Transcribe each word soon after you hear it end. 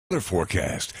Weather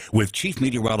forecast with Chief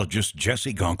Meteorologist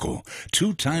Jesse Gunkel,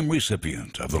 two-time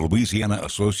recipient of the Louisiana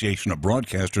Association of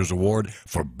Broadcasters Award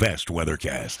for Best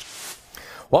Weathercast.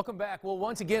 Welcome back. Well,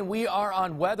 once again, we are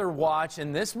on Weather Watch,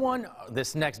 and this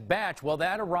next batch, well,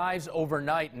 that arrives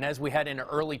overnight, and as we head into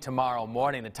early tomorrow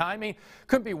morning, the timing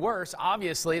couldn't be worse.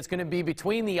 Obviously, it's going to be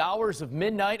between the hours of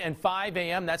midnight and 5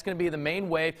 a.m. That's going to be the main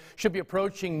wave. Should be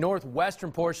approaching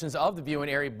northwestern portions of the viewing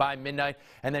area by midnight,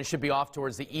 and then should be off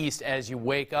towards the east as you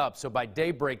wake up. So by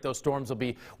daybreak, those storms will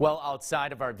be well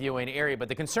outside of our viewing area. But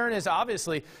the concern is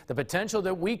obviously the potential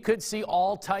that we could see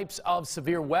all types of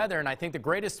severe weather, and I think the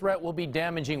greatest threat will be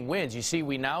damaging winds. You see,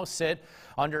 we now sit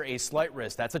under a slight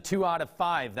risk. That's a 2 out of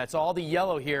 5. That's all the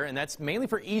yellow here, and that's mainly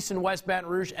for east and west Baton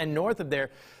Rouge, and north of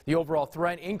there, the overall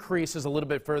threat increases a little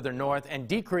bit further north and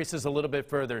decreases a little bit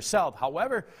further south.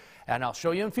 However, and I'll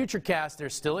show you in future casts, there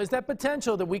still is that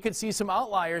potential that we could see some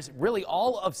outliers. Really,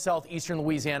 all of southeastern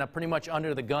Louisiana pretty much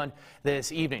under the gun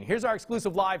this evening. Here's our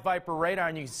exclusive live Viper radar,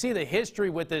 and you can see the history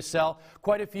with this cell.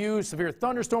 Quite a few severe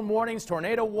thunderstorm warnings,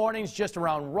 tornado warnings just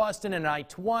around Ruston and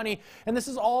I-20, and this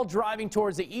is all driving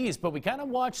towards the east. But we kind of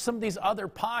watch some of these other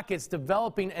pockets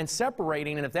developing and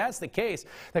separating, and if that's the case,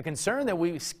 the concern that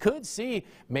we could see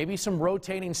maybe some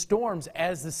rotating storms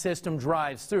as the system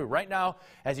drives through. Right now,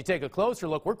 as you take a closer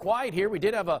look, we're quiet here. We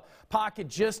did have a pocket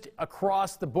just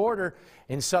across the border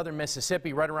in southern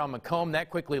Mississippi, right around Macomb.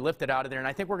 That quickly lifted out of there, and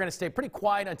I think we're going to stay pretty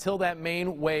quiet until that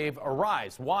main wave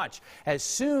arrives. Watch. As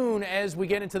soon as we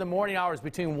get into the morning hours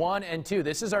between 1 and 2,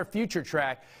 this is our future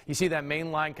track. You see that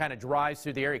main line kind of drives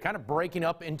through the area, kind of breaking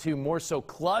up into more so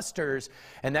clusters,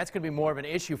 and that's going to be more of an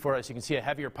issue for us. You can see a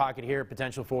heavier pocket here,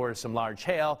 potential for some large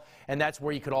hail, and that's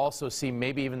where you could also see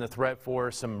maybe even the threat for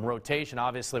some rotation.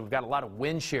 Obviously, we've got a lot of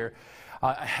wind shear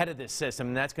ahead of this system,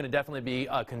 and that's going to definitely be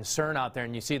a concern out there.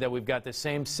 And you see that we've got the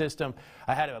same system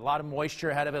ahead of it. A lot of moisture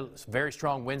ahead of it, very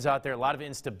strong winds out there, a lot of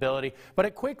instability, but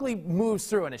it quickly moves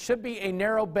through, and it should be a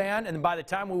narrow band, and by the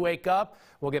time we wake up,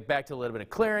 we'll get back to a little bit of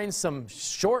clearing, some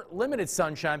short, limited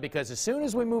sunshine, because as soon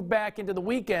as we move back into the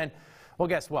weekend, well,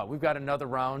 guess what? We've got another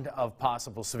round of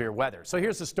possible severe weather. So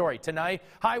here's the story. Tonight,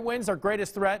 high winds are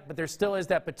greatest threat, but there still is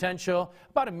that potential,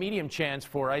 about a medium chance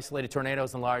for isolated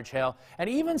tornadoes and large hail, and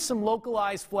even some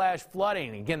localized flash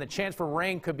flooding. Again, the chance for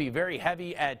rain could be very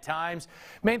heavy at times.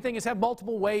 Main thing is have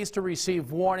multiple ways to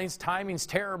receive warnings. Timing's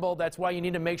terrible. That's why you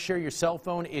need to make sure your cell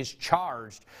phone is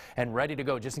charged and ready to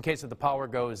go, just in case if the power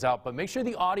goes out. But make sure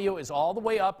the audio is all the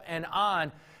way up and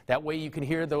on. That way you can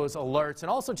hear those alerts, and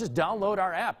also just download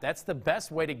our app. That's the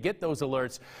best way to get those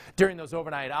alerts during those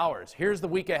overnight hours. Here's the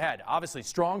week ahead. Obviously,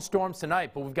 strong storms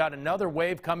tonight, but we've got another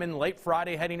wave coming late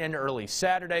Friday heading into early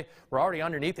Saturday. We're already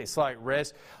underneath a slight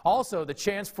risk. Also, the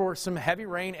chance for some heavy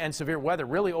rain and severe weather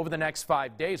really over the next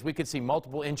 5 days. We could see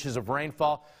multiple inches of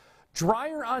rainfall.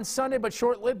 Drier on Sunday, but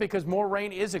short-lived because more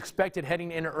rain is expected heading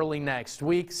into early next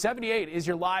week. 78 is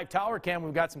your live tower cam.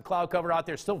 We've got some cloud cover out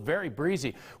there, still very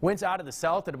breezy. Winds out of the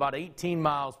south at about 18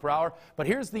 miles per hour. But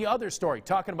here's the other story,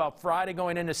 talking about Friday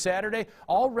going into Saturday,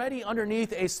 already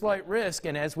underneath a slight risk.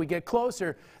 And as we get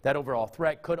closer, that overall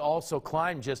threat could also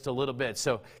climb just a little bit.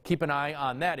 So keep an eye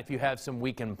on that if you have some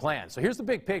weekend plans. So here's the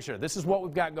big picture. This is what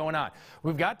we've got going on.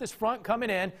 We've got this front coming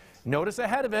in. Notice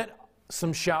ahead of it,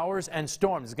 some showers and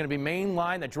storms. It's going to be main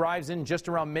line that drives in just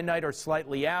around midnight or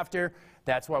slightly after.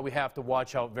 That's why we have to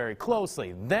watch out very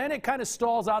closely. Then it kind of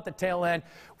stalls out the tail end.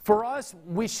 For us,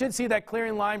 we should see that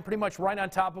clearing line pretty much right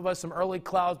on top of us, some early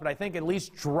clouds, but I think at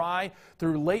least dry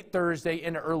through late Thursday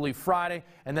into early Friday,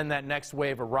 and then that next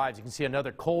wave arrives. You can see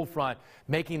another cold front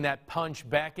making that punch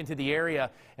back into the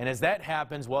area, and as that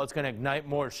happens, well, it's going to ignite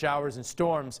more showers and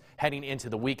storms heading into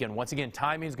the weekend. Once again,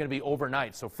 timing is going to be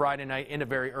overnight, so Friday night into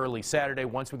very early Saturday.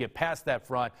 Once we get past that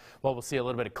front, well, we'll see a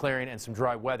little bit of clearing and some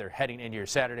dry weather heading into your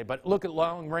Saturday. But look at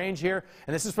long range here,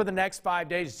 and this is for the next 5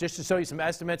 days, just to show you some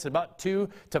estimates. About 2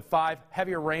 to 5.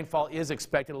 Heavier rainfall is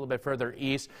expected a little bit further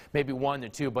east, maybe 1 to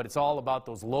 2, but it's all about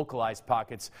those localized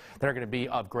pockets that are going to be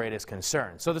of greatest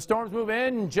concern. So the storms move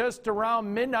in just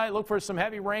around midnight. Look for some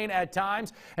heavy rain at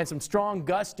times and some strong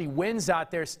gusty winds out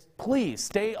there. Please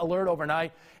stay alert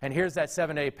overnight. And here's that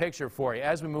 7-day picture for you.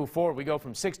 As we move forward, we go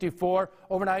from 64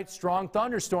 overnight, strong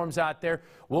thunderstorms out there.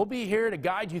 We'll be here to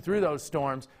guide you through those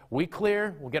storms. We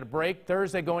clear. We'll get a break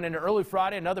Thursday going into early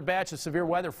Friday. Another batch of severe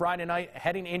weather Friday night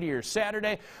heading into your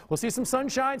Saturday. We'll see some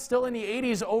sunshine still in the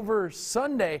 80s over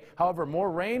Sunday. However,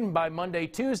 more rain by Monday,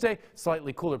 Tuesday.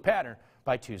 Slightly cooler pattern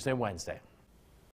by Tuesday, Wednesday.